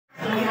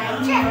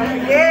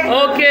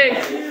Okay.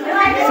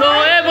 So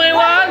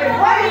everyone.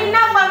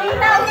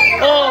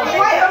 Oh.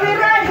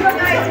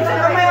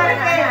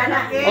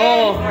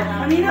 Oh.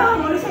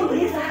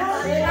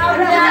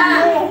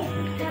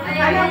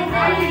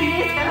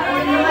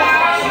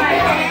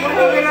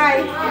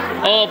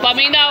 Oh,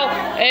 paminaw.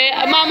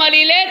 Mama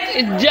Lilet,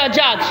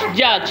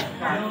 judge.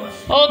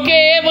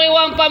 Okay,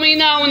 everyone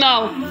paminaw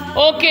now.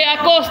 Okay,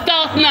 ako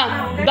start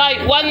na.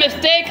 Die, one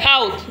mistake,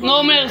 out.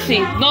 No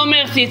mercy.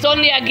 It's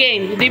only a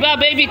game. Diba,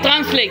 baby,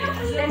 translate.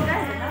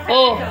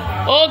 Oh,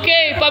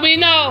 okay,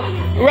 paminaw.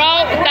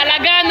 Raw,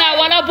 talaga na.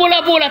 Wala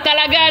pula-pula,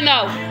 talaga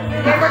na.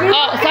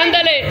 Oh,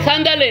 sandali.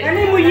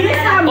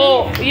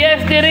 Oh,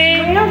 yes,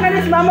 diri.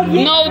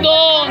 No,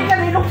 don't.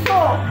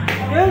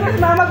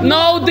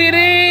 No,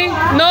 diri.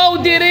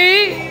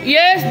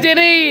 Yes,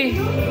 diri.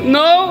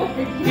 No,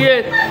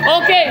 yes.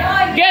 Okay,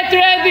 get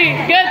ready.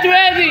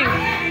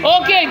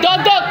 Okay,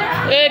 dot.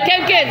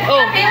 Ken.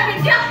 Oh.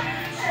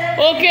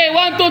 Okay,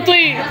 1, 2,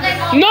 3.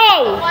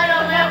 No.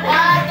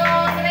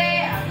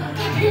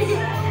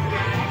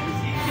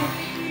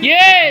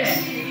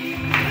 Yes.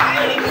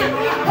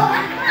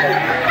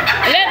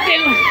 Let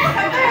him.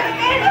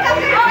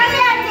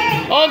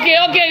 Okay.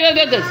 Okay.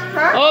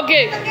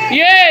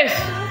 Yes.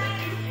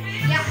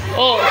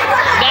 Oh,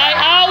 die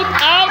out.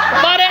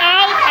 Pare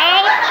out.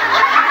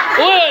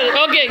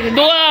 Okay,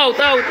 do out.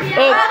 Oh,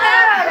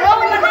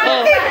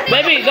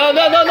 baby, go,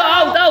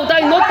 out. No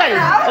time.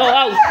 Oh,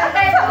 out.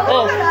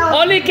 Oh,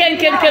 only Ken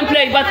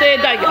play, but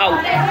die out.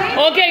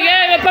 Okay,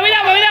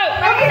 paminaw.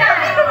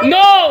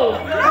 No.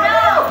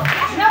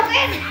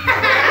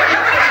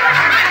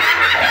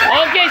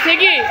 Okay,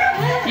 sige.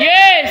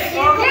 Yes.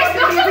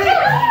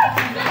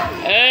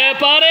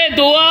 Pare,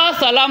 dua.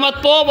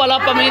 Salamat po. Wala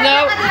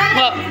paminaw.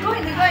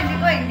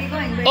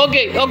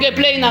 Okay,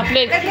 play na.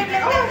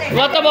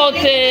 What about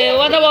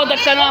the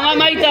kanama?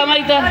 Maita.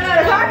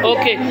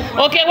 Okay,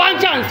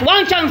 one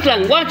chance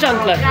lang.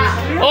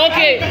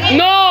 Okay,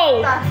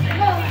 no.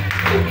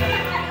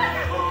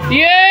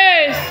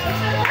 Yes.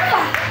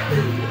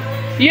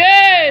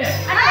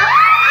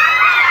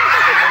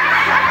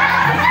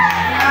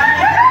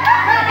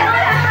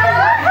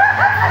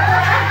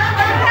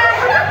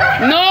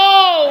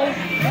 No.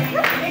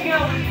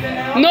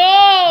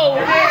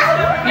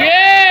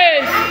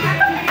 Yes.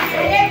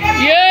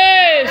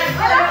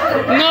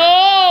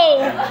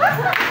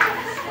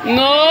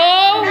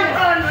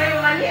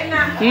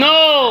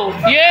 No.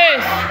 Yes.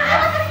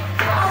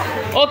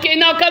 Okay,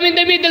 now come in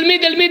the middle.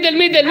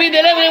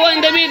 Everyone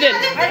in the middle.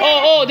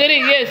 Oh, there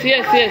is.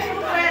 Yes.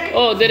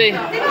 Oh, there is.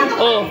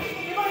 Oh.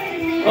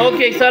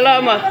 Okay,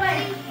 salamat.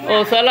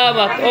 Oh,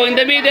 in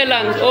the middle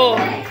lang. Oh.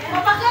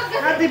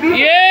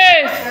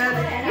 Yes.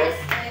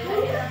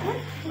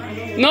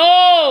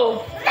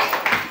 No.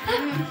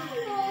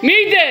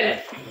 Middle.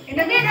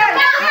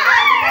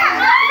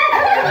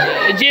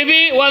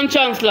 JB, one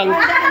chance lang.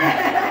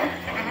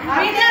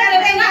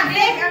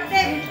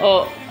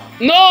 Oh.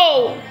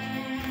 No.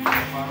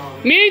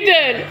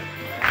 Middle.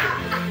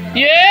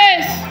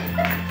 Yes.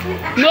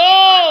 No.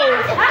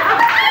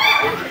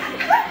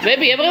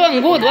 Baby,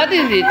 everyone good. What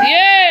is it?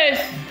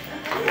 Yes.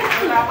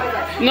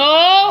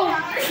 No.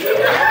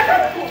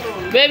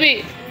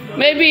 Baby,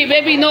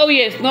 no,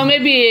 yes. No,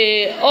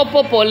 maybe up,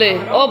 ole.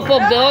 Up,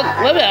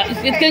 the.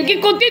 It can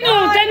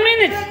continue 10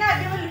 minutes.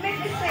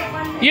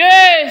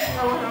 Yes.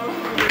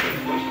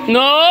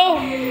 No.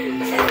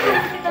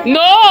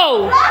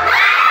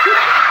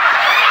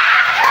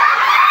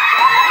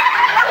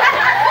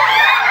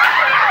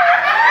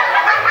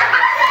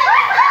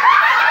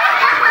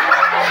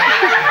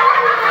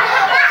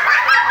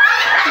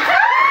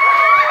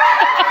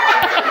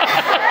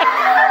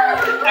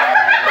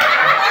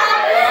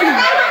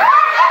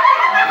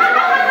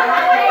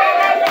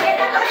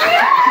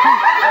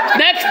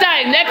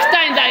 Next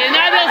time,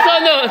 another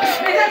solo.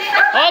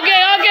 Okay,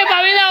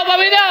 paminaw.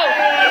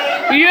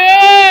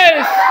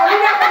 Yes.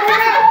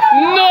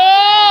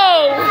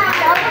 No.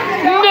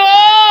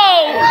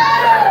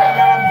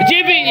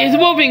 GB is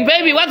moving,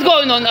 baby. What's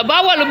going on? A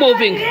bowel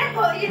moving,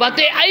 but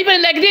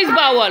even like this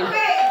bowel.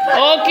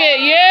 Okay,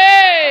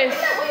 yes.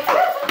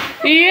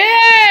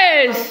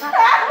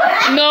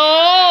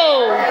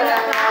 No.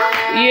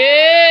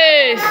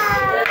 Yes.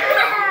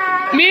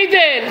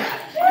 Middle.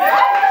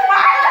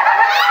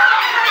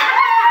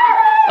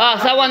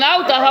 Someone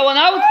out?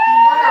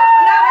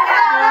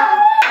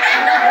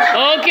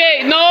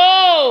 Okay,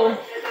 no.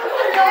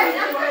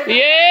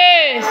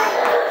 Yes.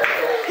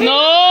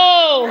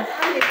 No.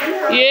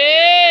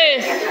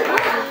 Yes.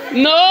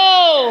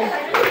 No.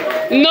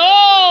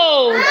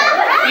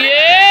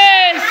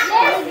 Yes.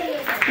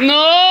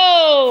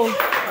 No.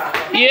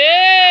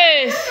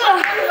 Yes.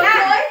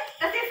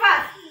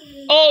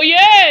 Oh,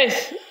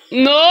 yes.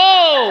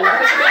 No.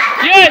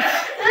 Yes.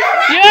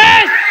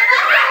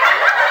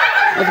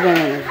 What's going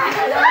on?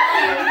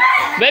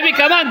 Baby,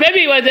 come on,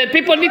 baby. The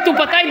people need to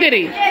patay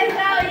diri.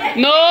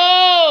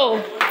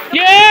 No.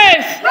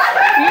 Yes.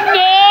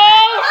 No.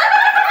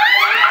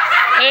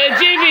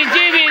 Jimmy,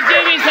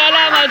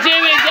 salamat.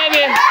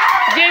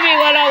 Jimmy,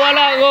 wala.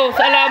 Go,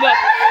 salamat.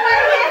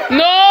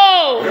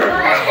 No!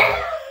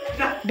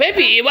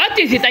 Baby, what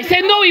is it? I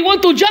said no, he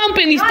want to jump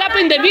and he stop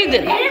in the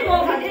middle.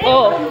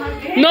 Oh.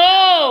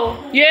 No!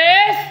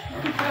 Yes!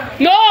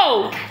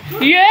 No!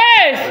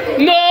 Yes!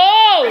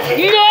 No!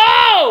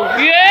 No!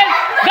 Yes!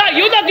 Guy,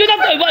 you not,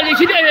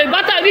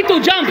 but I need to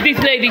jump, this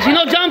lady. She's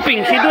not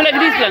jumping. She do like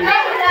this one.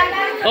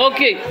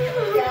 Okay.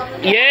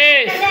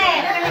 Yes!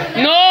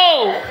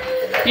 No!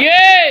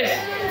 Yes!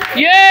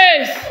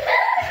 Yes!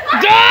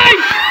 Die!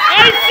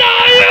 I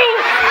saw you!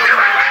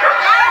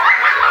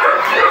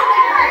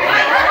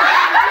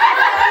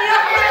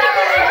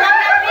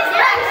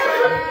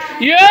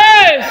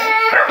 Yes!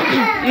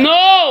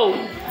 No!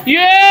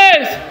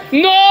 Yes!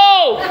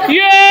 No!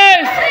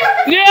 Yes!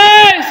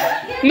 Yes!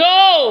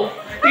 No!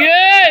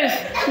 Yes!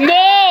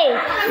 No!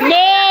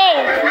 No!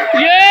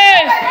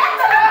 Yes!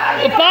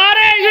 Pare!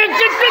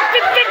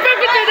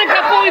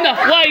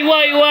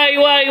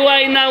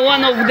 Why now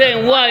one of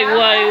them? Why?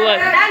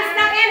 Dance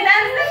na kin,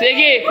 dance na.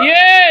 Sige!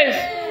 Yes!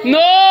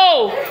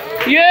 No!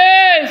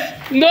 Yes!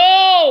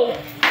 No!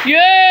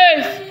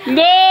 Yes!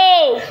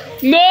 No!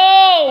 No!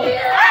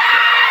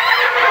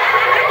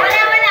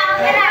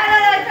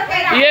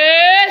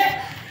 Yes!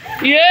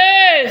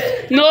 Yes!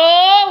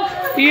 No!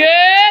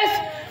 Yes!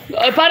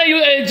 Para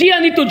you, Gia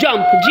need to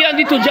jump. Gia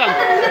need to jump.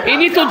 He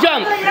need to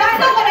jump.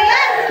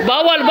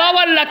 Bawal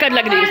lakad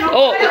like this.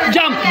 Oh,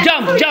 jump.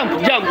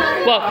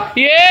 Wow.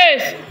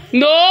 Yes!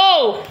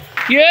 No!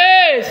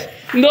 Yes!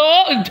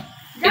 No!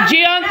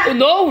 Gian,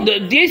 no,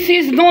 this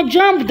is not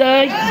jump.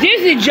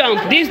 This is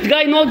jump. This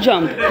guy not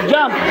jump.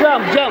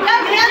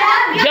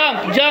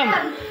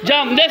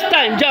 Jump. Next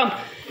time, jump.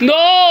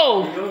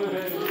 No!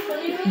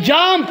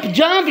 Jump.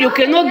 You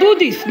cannot do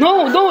this.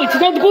 No, it's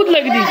not good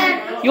like this.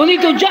 You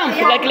need to jump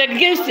like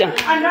this.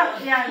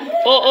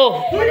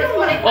 Oh.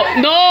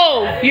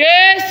 No.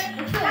 Yes.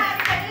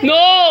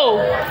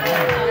 No.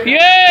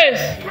 Yes.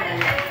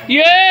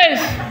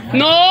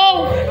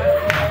 No.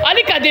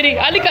 Ali Kadiri.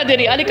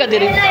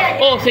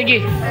 Oh,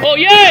 sige. Oh,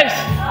 yes.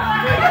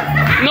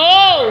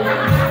 No.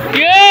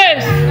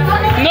 Yes.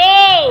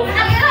 No.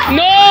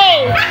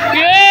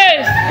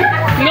 Yes.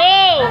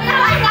 No.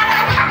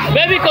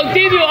 Baby,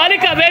 continue.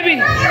 Alika, baby.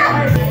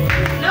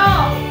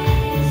 No.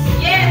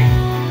 Yes.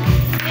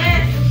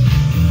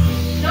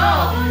 No.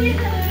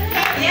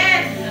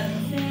 Yes.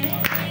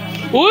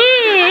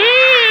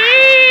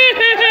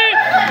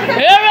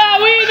 Here are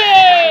we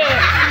there.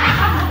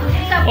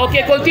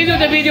 Okay, continue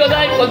the video,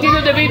 guys.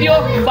 Continue the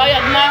video. Bye,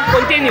 Adna.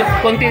 Continue.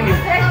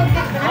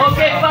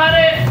 Okay,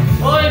 pare.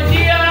 Oh,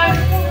 Gian.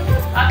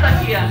 Ata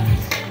Gian.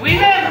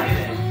 Winner.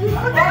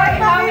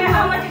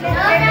 How much is it?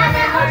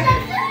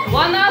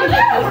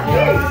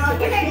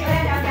 100.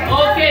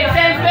 Okay,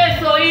 10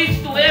 pesos each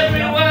to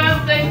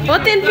everyone. Thank you.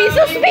 Oh, 10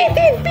 pesos,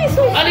 10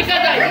 pesos.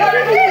 Alika, guys. Oh,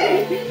 this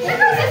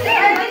is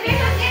 10.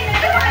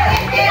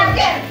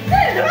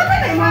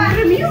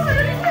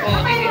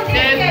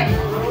 10.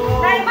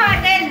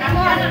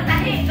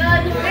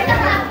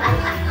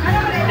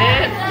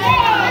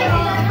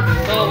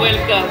 Oh,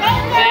 welcome.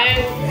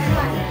 10.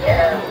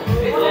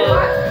 Oh.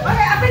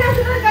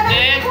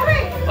 10.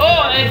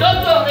 Oh,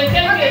 doctor, the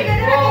jacket.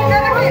 Oh.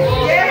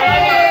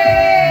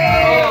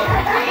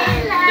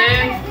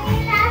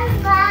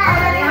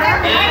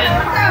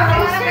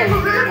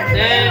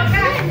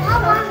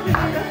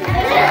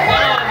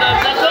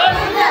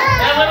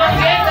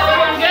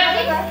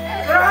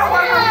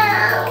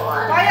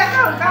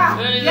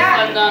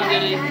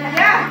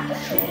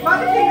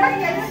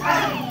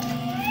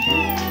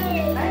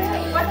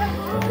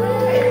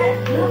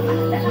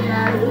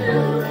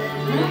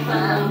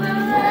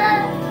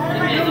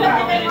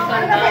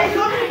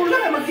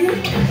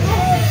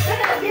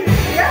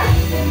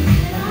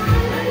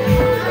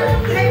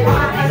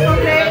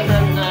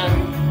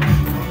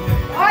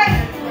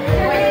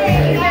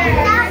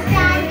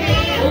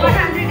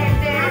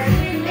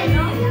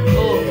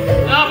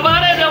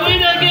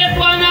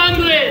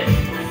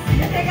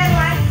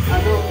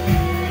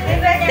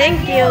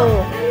 'Thank you.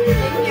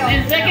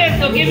 10 seconds,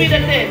 so give me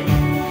the 10.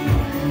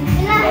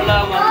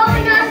 Salamat.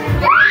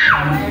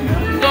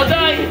 So,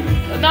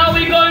 now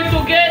we're going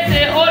to get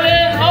the order.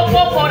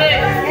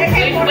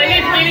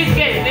 Release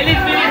game.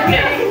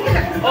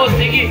 Oh,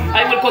 sige.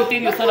 I will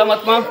continue.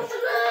 Salamat, ma'am.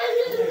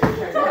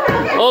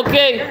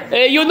 Okay.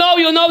 You know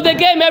the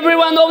game.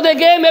 Everyone know the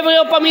game.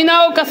 Everyone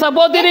paminaw.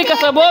 Kasabot diri,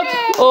 kasabot.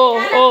 Oh.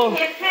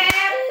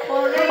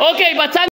 Okay, but